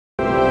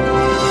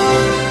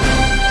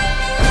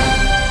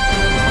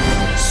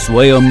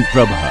Swayam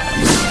Prabha.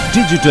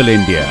 Digital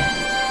India.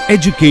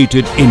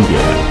 Educated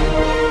India.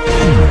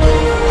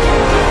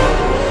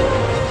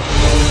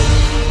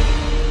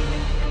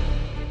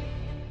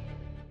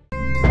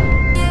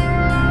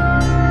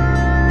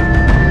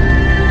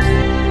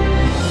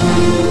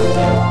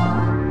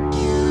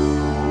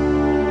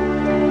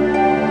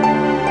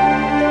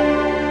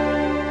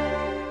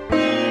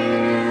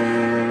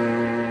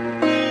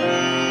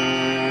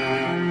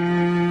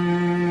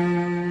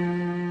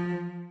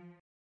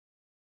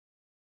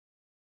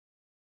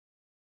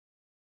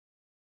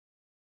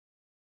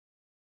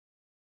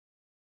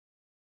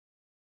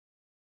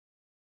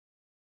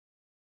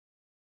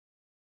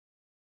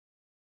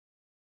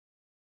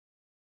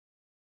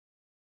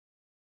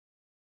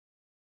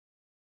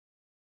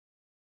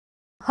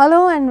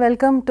 Hello and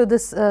welcome to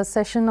this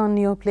session on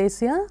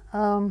neoplasia.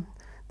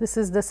 This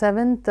is the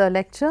 7th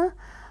lecture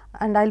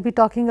and I will be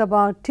talking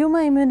about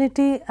tumor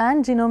immunity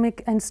and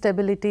genomic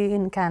instability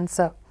in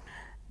cancer.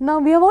 Now,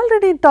 we have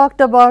already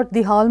talked about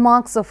the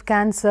hallmarks of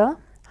cancer,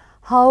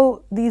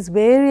 how these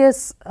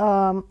various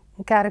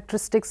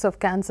characteristics of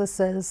cancer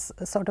cells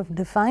sort of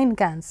define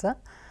cancer,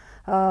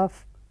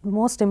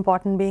 most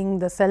important being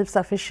the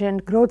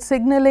self-sufficient growth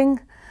signaling,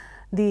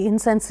 the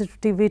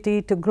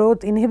insensitivity to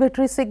growth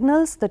inhibitory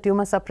signals, the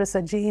tumor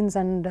suppressor genes,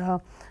 and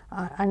how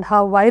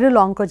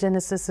viral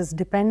oncogenesis is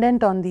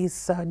dependent on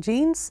these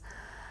genes.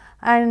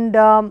 And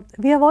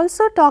we have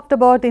also talked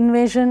about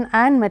invasion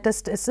and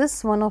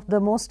metastasis, one of the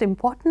most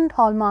important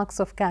hallmarks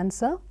of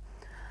cancer.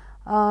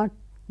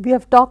 We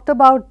have talked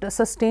about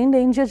sustained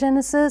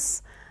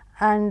angiogenesis,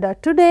 and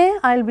today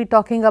I will be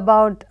talking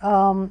about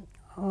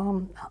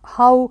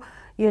how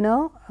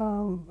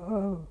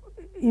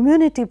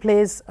immunity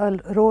plays a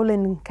role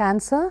in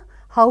cancer,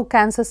 how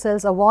cancer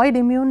cells avoid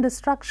immune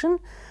destruction,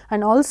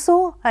 and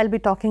also I will be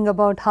talking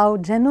about how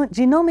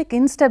genomic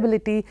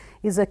instability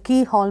is a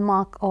key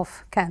hallmark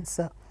of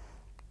cancer.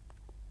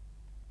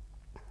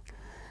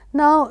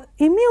 Now,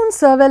 immune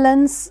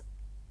surveillance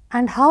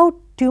and how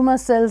tumor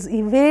cells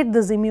evade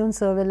this immune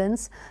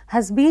surveillance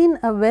has been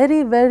a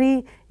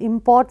very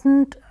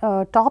important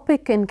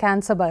topic in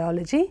cancer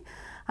biology.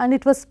 And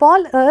it was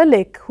Paul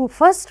Ehrlich who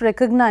first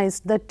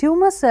recognized that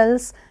tumor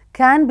cells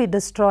can be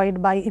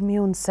destroyed by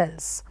immune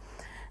cells.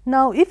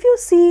 Now, if you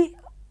see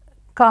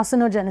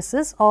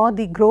carcinogenesis or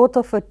the growth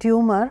of a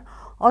tumor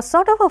or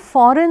sort of a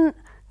foreign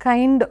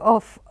kind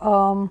of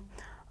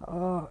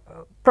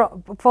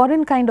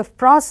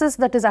process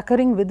that is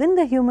occurring within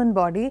the human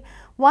body,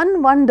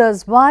 one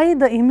wonders why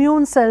the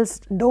immune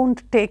cells do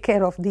not take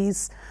care of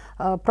these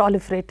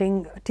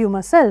proliferating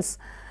tumor cells.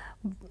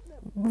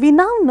 We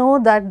now know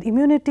that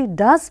immunity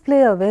does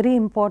play a very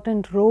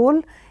important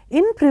role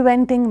in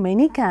preventing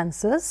many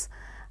cancers,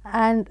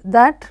 and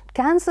that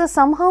cancer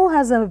somehow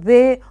has a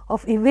way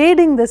of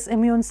evading this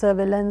immune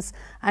surveillance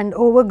and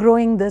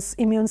overgrowing this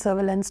immune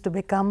surveillance to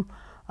become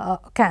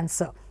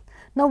cancer.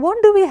 Now, what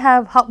do we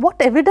have,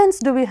 what evidence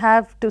do we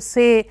have to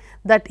say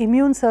that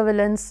immune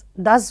surveillance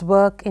does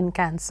work in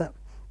cancer?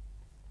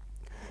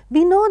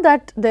 We know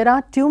that there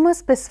are tumor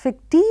specific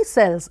T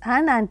cells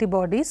and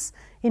antibodies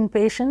in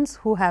patients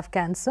who have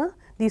cancer.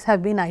 These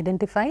have been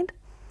identified.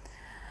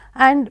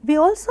 And we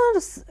also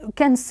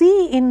can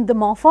see in the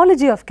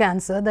morphology of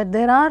cancer that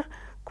there are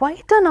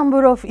quite a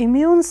number of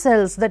immune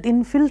cells that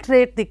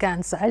infiltrate the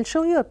cancer. I will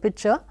show you a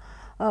picture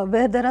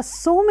where there are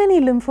so many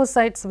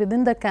lymphocytes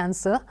within the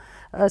cancer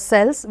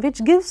cells,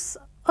 which gives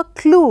a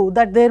clue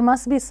that there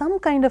must be some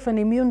kind of an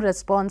immune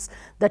response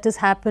that is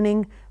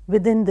happening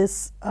within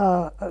this,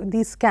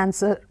 these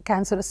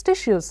cancerous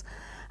tissues.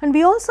 And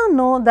we also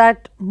know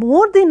that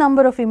more the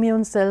number of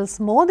immune cells,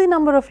 more the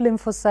number of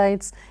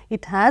lymphocytes,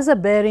 it has a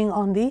bearing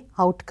on the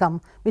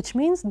outcome, which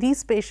means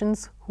these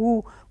patients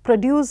who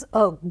produce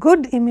a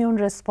good immune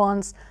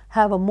response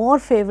have a more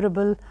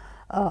favorable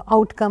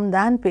outcome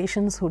than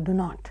patients who do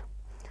not.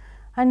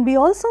 And we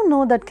also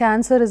know that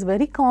cancer is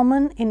very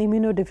common in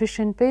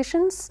immunodeficient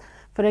patients.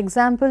 For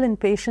example, in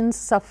patients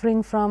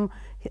suffering from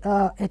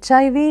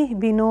HIV,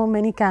 we know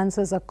many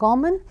cancers are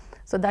common.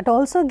 So, that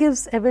also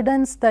gives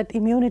evidence that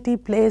immunity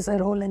plays a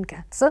role in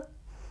cancer.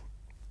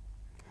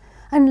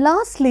 And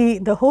lastly,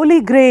 the holy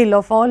grail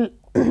of all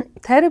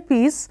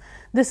therapies,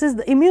 this is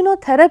the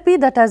immunotherapy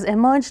that has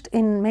emerged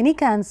in many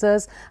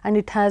cancers, and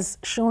it has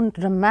shown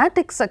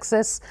dramatic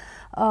success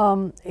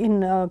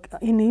in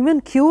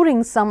even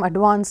curing some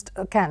advanced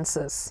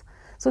cancers.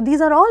 So, these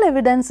are all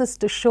evidences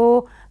to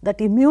show that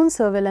immune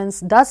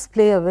surveillance does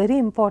play a very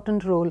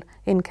important role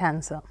in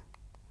cancer.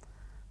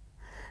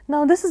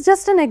 Now, this is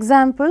just an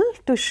example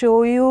to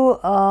show you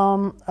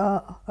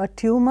a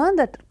tumor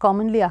that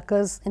commonly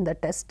occurs in the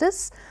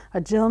testis,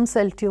 a germ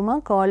cell tumor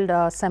called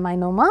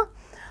seminoma.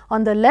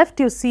 On the left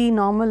you see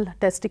normal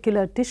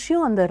testicular tissue,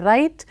 on the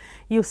right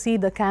you see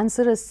the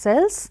cancerous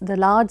cells, the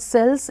large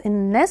cells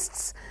in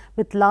nests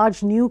with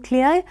large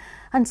nuclei,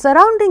 and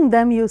surrounding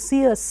them you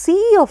see a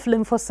sea of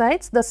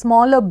lymphocytes, the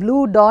smaller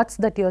blue dots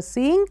that you are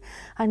seeing,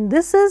 and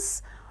this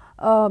is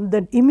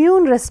the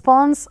immune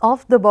response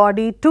of the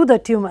body to the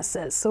tumor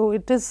cells. So,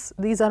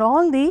 these are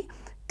all the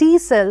T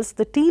cells,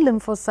 the T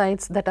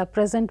lymphocytes that are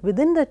present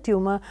within the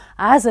tumor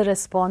as a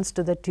response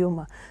to the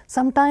tumor.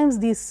 Sometimes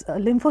these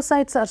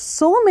lymphocytes are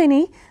so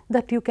many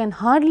that you can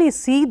hardly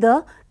see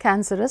the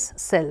cancerous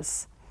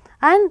cells.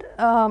 And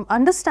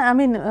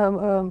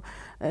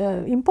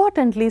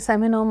importantly,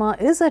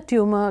 seminoma is a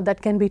tumor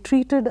that can be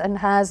treated and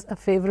has a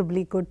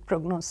favorably good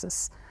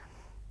prognosis.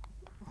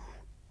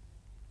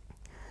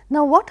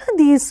 Now, what are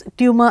these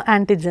tumor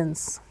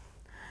antigens?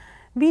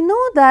 We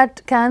know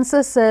that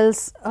cancer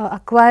cells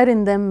acquire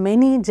in them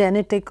many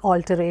genetic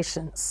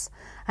alterations,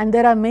 and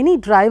there are many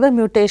driver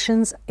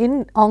mutations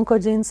in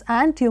oncogenes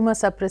and tumor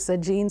suppressor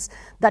genes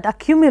that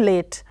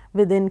accumulate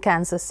within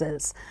cancer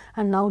cells,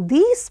 and now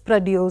these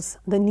produce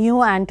the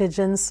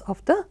neoantigens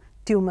of the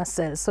tumor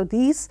cells. So,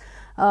 these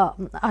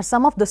are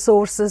some of the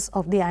sources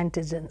of the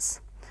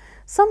antigens.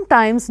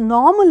 Sometimes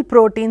normal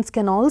proteins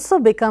can also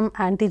become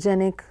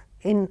antigenic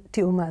in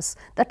tumors.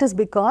 That is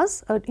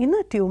because in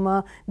a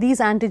tumor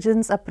these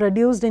antigens are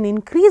produced in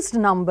increased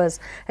numbers,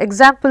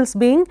 examples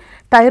being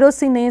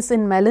tyrosinase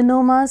in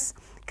melanomas,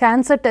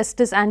 cancer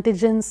testis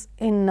antigens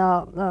in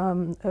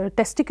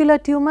testicular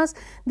tumors.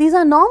 These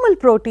are normal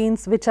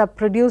proteins which are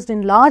produced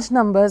in large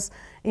numbers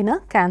in a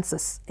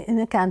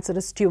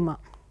cancerous tumor.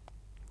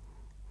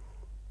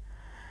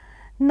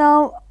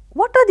 Now,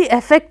 what are the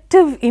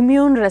effective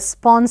immune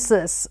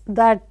responses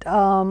that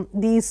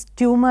these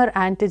tumor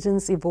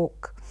antigens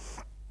evoke?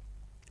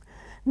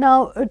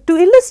 Now, to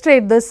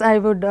illustrate this, I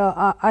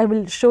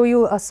will show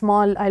you a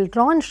small, I will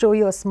draw and show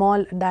you a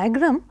small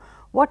diagram.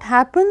 What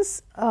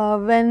happens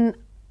when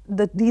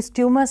these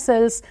tumor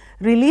cells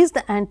release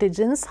the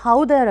antigens,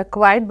 how they are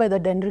acquired by the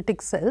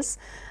dendritic cells,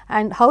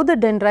 and how the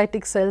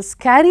dendritic cells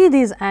carry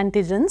these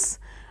antigens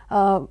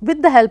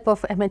with the help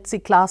of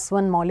MHC class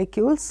I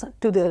molecules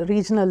to the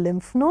regional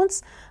lymph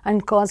nodes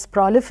and cause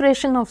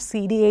proliferation of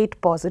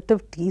CD8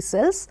 positive T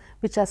cells,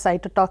 which are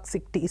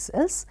cytotoxic T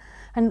cells,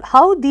 and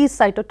how these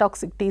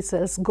cytotoxic T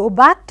cells go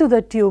back to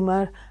the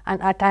tumor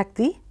and attack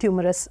the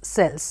tumorous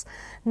cells.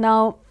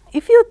 Now,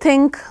 if you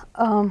think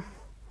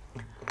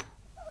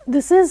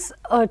this is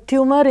a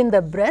tumor in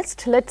the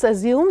breast, let us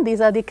assume these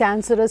are the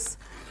cancerous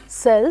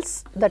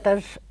cells that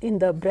are in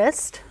the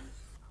breast,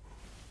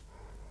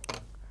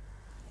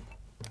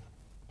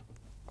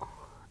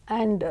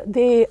 and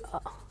they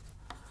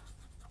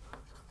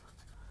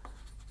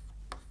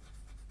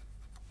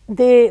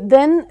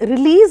then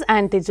release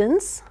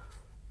antigens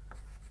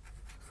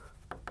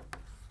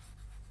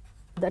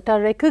that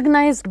are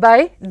recognized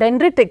by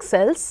dendritic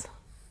cells.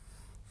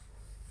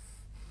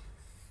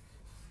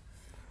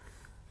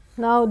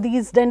 Now,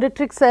 these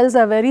dendritic cells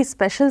are very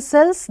special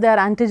cells. They are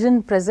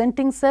antigen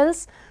presenting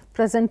cells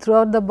present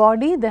throughout the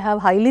body. They have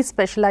highly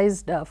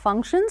specialized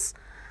functions,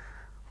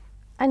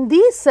 and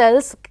these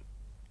cells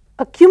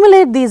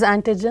accumulate these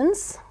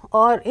antigens,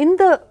 or in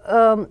the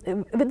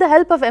with the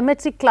help of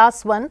MHC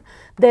class I,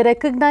 they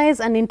recognize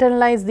and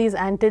internalize these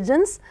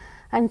antigens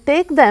and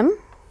take them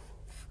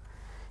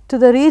to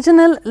the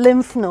regional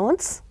lymph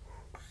nodes.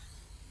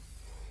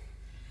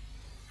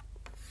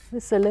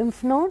 This is a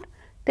lymph node.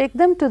 Take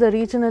them to the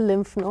regional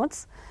lymph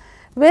nodes,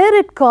 where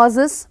it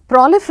causes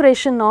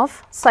proliferation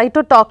of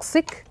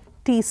cytotoxic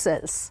T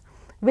cells,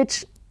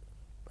 which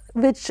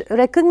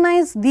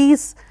recognize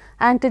these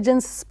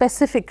antigens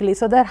specifically.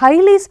 So, they are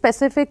highly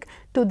specific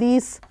to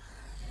these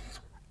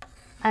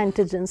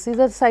antigens. These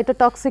are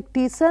cytotoxic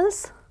T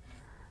cells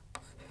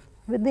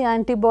with the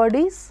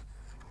antibodies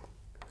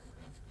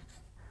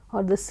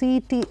or the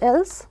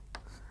CTLs,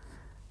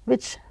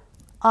 which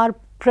are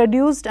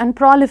produced and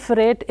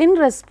proliferate in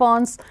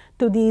response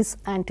to these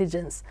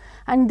antigens.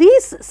 And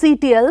these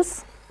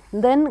CTLs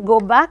then go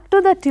back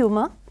to the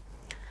tumor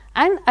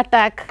and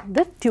attack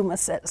the tumor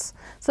cells.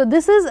 So,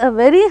 this is a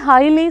very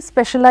highly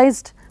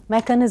specialized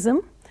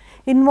mechanism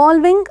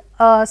involving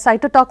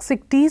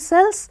cytotoxic T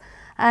cells,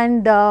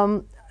 and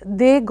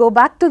they go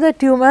back to the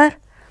tumor,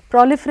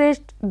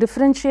 proliferate,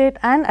 differentiate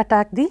and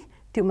attack the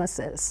tumor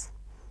cells.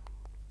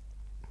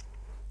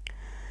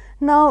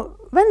 Now,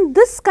 when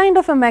this kind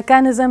of a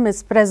mechanism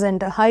is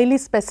present, a highly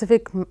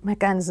specific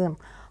mechanism,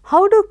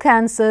 how do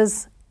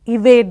cancers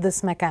evade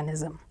this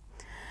mechanism?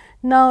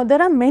 Now,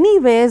 there are many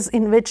ways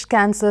in which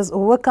cancers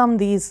overcome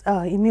these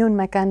immune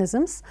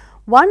mechanisms.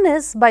 One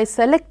is by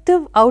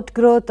selective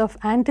outgrowth of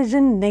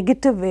antigen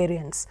negative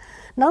variants.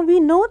 Now, we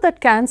know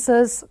that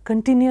cancers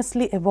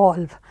continuously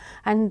evolve,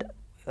 and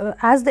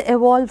as they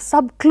evolve,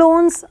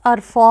 subclones are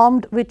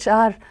formed which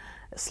are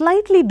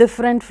slightly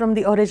different from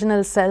the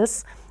original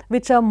cells,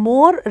 which are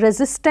more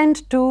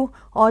resistant to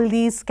all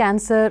these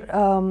cancer,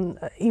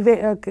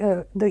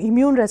 the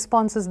immune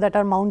responses that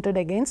are mounted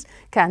against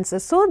cancer.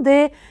 So,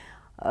 they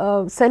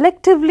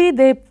selectively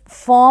they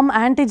form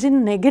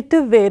antigen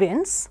negative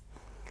variants,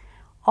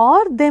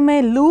 or they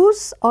may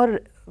lose or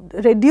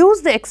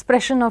reduce the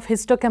expression of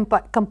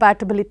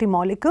histocompatibility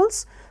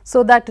molecules,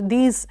 so that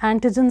these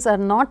antigens are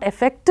not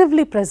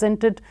effectively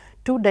presented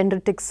to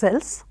dendritic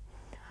cells.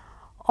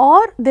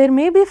 Or there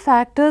may be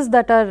factors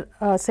that are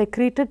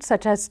secreted,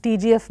 such as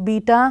TGF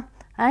beta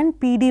and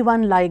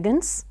PD-1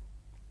 ligands,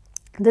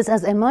 This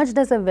has emerged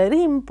as a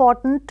very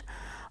important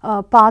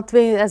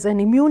pathway as an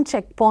immune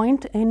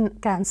checkpoint in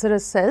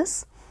cancerous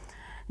cells.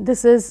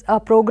 This is a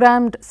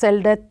programmed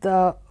cell death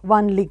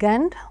 1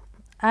 ligand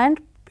and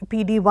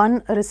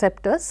PD-1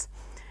 receptors.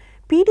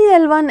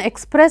 PD-L1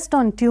 expressed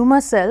on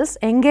tumor cells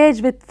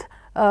engage with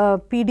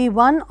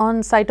PD-1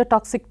 on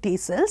cytotoxic T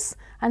cells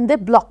and they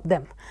block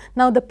them.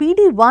 Now, the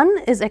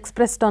PD-1 is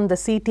expressed on the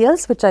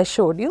CTLs which I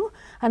showed you,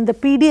 and the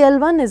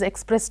PD-L1 is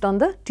expressed on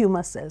the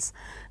tumor cells.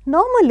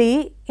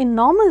 Normally, in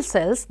normal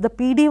cells, the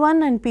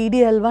PD-1 and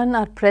PD-L1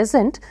 are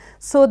present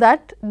so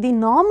that the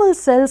normal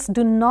cells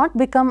do not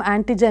become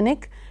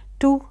antigenic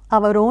to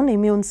our own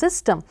immune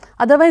system.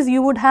 Otherwise,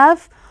 you would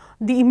have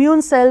the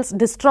immune cells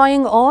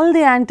destroying all the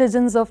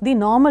antigens of the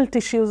normal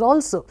tissues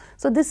also.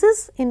 So, this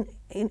is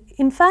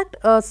in fact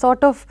a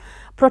sort of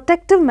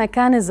protective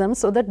mechanism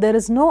so that there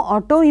is no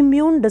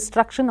autoimmune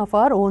destruction of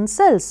our own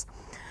cells.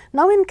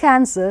 Now, in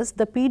cancers,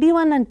 the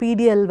PD-1 and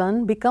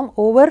PD-L1 become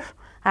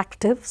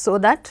overactive so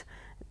that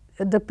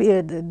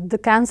the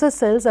cancer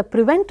cells are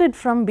prevented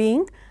from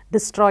being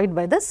destroyed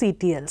by the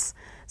CTLs.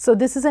 So,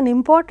 this is an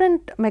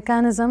important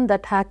mechanism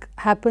that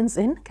happens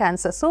in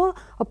cancer. So,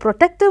 a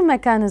protective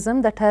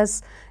mechanism that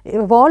has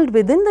evolved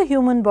within the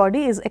human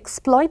body is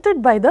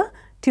exploited by the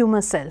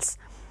tumor cells.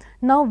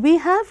 Now, we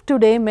have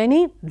today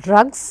many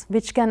drugs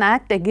which can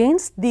act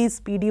against these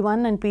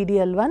PD-1 and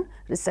PD-L1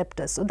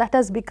 receptors. So, that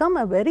has become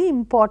a very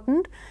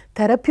important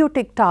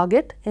therapeutic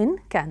target in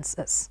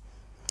cancers.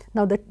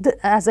 Now,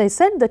 as I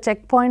said, the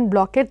checkpoint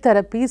blockade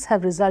therapies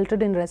have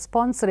resulted in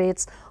response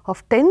rates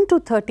of 10 to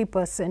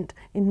 30%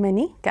 in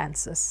many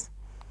cancers.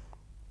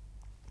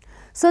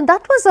 So,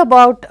 that was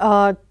about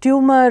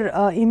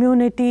tumor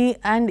immunity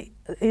and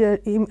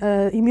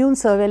immune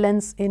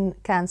surveillance in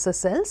cancer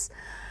cells.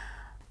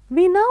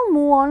 We now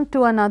move on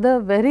to another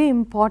very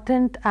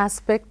important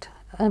aspect,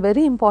 a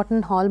very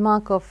important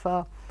hallmark of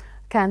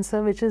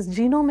cancer, which is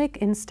genomic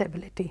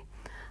instability.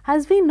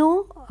 As we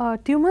know,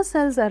 tumor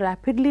cells are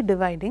rapidly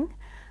dividing,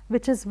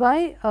 which is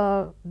why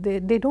they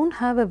do not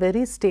have a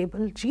very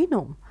stable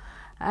genome,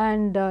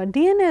 and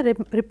DNA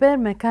repair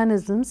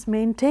mechanisms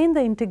maintain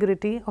the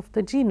integrity of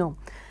the genome.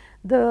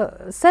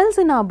 The cells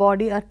in our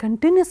body are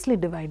continuously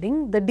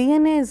dividing, the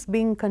DNA is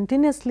being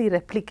continuously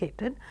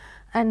replicated,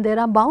 and there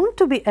are bound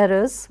to be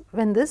errors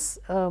when this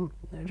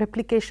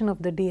replication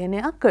of the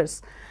DNA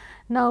occurs.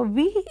 Now,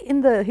 we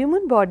in the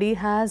human body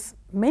has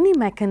many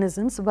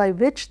mechanisms by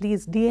which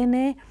these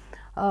DNA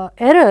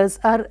errors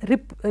are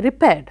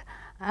repaired,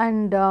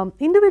 and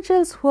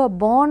individuals who are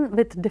born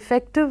with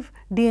defective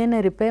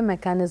DNA repair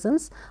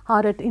mechanisms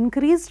are at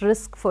increased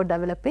risk for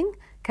developing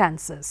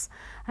cancers.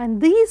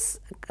 And these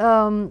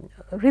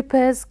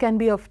repairs can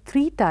be of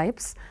 3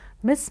 types: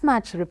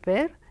 mismatch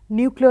repair,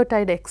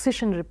 nucleotide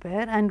excision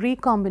repair and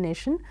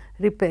recombination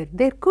repair.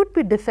 There could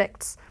be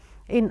defects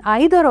in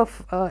either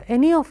of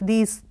any of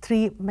these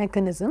 3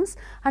 mechanisms,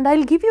 and I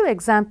will give you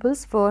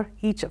examples for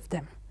each of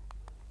them.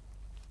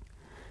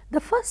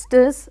 The first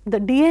is the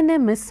DNA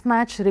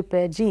mismatch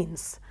repair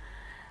genes.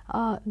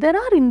 There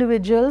are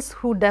individuals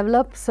who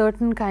develop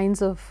certain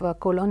kinds of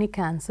colonic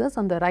cancers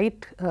on the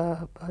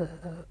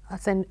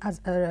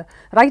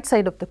right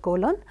side of the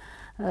colon,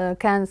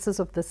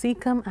 cancers of the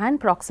cecum and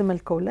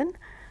proximal colon.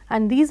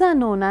 And these are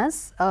known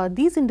as,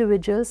 these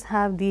individuals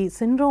have the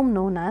syndrome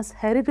known as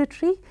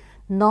hereditary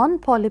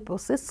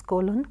non-polyposis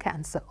colon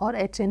cancer or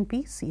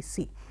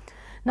HNPCC.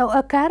 Now,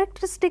 a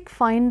characteristic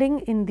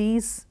finding in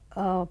these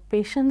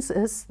patients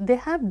is they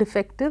have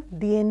defective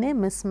DNA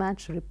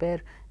mismatch repair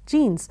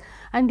genes,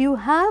 and you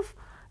have,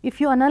 if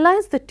you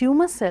analyze the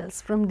tumor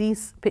cells from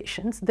these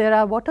patients, there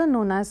are what are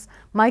known as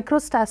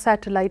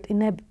microsatellite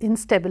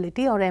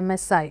instability or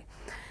MSI.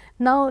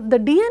 Now, the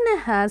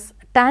DNA has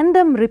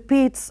tandem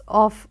repeats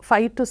of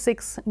 5 to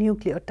 6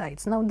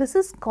 nucleotides. Now, this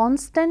is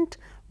constant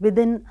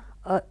within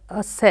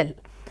a cell.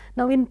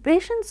 Now, in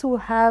patients who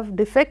have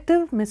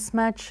defective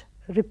mismatch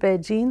repair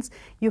genes,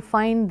 you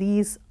find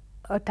these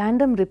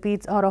tandem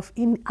repeats are of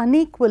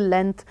unequal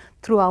length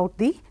throughout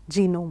the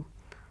genome.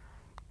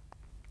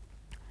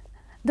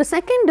 The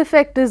second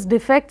defect is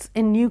defects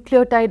in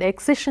nucleotide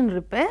excision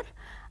repair,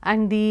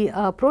 and the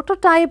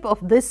prototype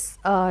of this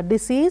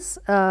disease,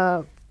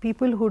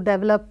 people who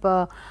develop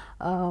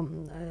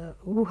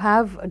who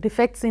have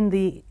defects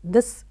in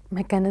this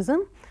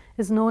mechanism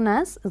is known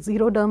as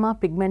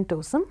xeroderma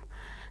pigmentosum.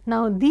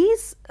 Now,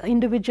 these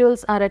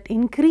individuals are at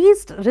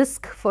increased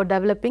risk for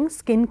developing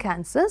skin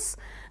cancers.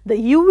 The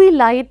UV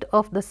light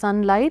of the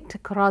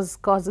sunlight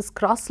causes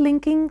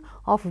cross-linking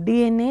of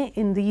DNA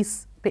in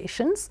these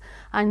patients,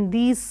 and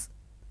these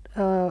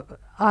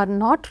are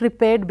not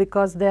repaired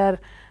because they are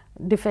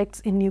defects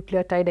in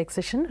nucleotide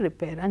excision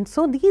repair. And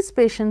so, these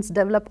patients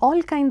develop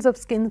all kinds of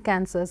skin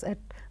cancers at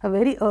a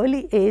very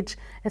early age,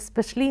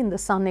 especially in the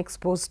sun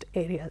exposed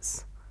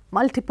areas.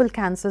 Multiple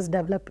cancers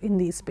develop in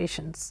these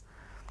patients.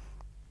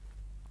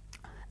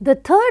 The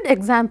third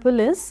example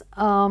is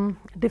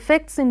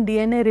defects in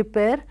DNA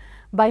repair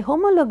by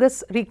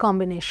homologous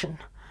recombination.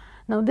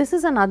 Now, this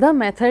is another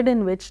method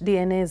in which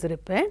DNA is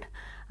repaired,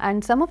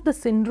 And some of the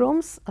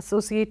syndromes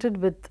associated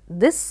with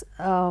this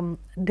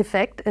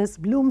defect is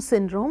Bloom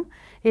syndrome,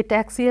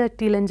 ataxia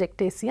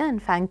telangiectasia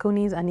and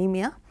Fanconi's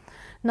anemia.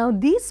 Now,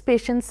 these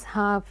patients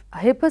have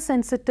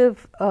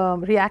hypersensitive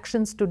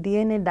reactions to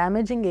DNA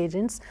damaging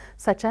agents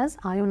such as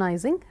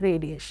ionizing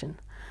radiation.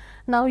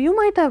 Now, you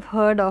might have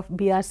heard of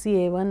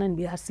BRCA1 and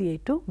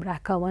BRCA2,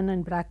 BRCA1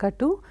 and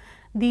BRCA2.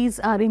 These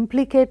are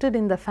implicated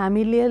in the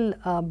familial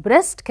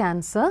breast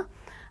cancer,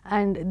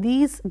 and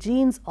these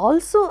genes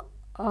also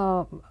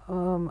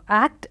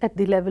act at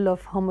the level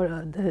of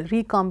the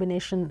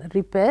recombination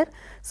repair.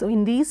 So,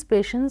 in these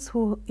patients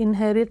who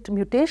inherit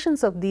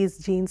mutations of these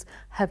genes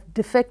have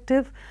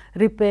defective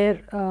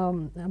repair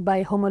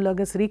by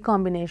homologous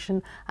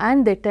recombination,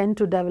 and they tend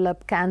to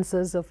develop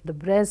cancers of the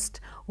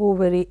breast,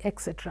 ovary,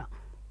 etc.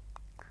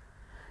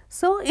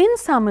 So, in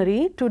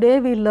summary, today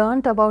we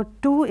learnt about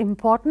two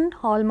important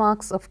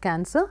hallmarks of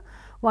cancer.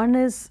 One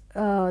is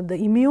the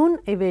immune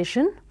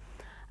evasion,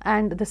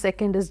 and the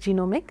second is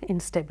genomic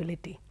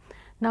instability.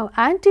 Now,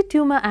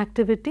 anti-tumor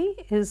activity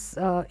is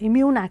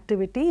immune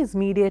activity is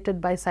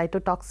mediated by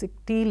cytotoxic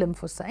T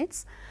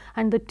lymphocytes,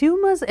 and the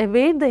tumors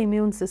evade the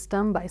immune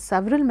system by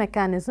several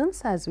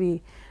mechanisms, as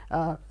we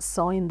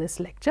saw in this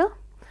lecture.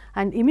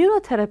 And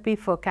immunotherapy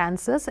for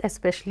cancers,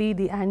 especially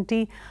the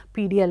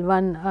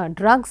anti-PD-L1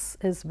 drugs,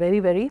 is very,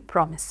 very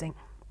promising.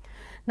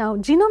 Now,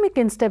 genomic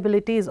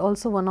instability is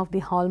also one of the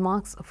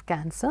hallmarks of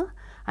cancer,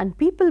 and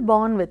people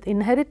born with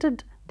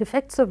inherited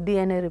defects of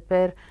DNA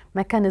repair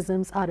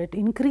mechanisms are at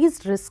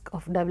increased risk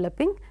of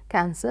developing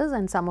cancers,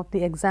 and some of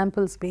the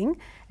examples being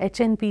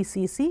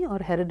HNPCC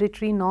or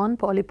hereditary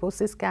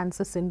non-polyposis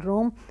cancer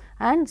syndrome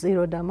and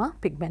xeroderma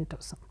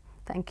pigmentosum.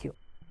 Thank you.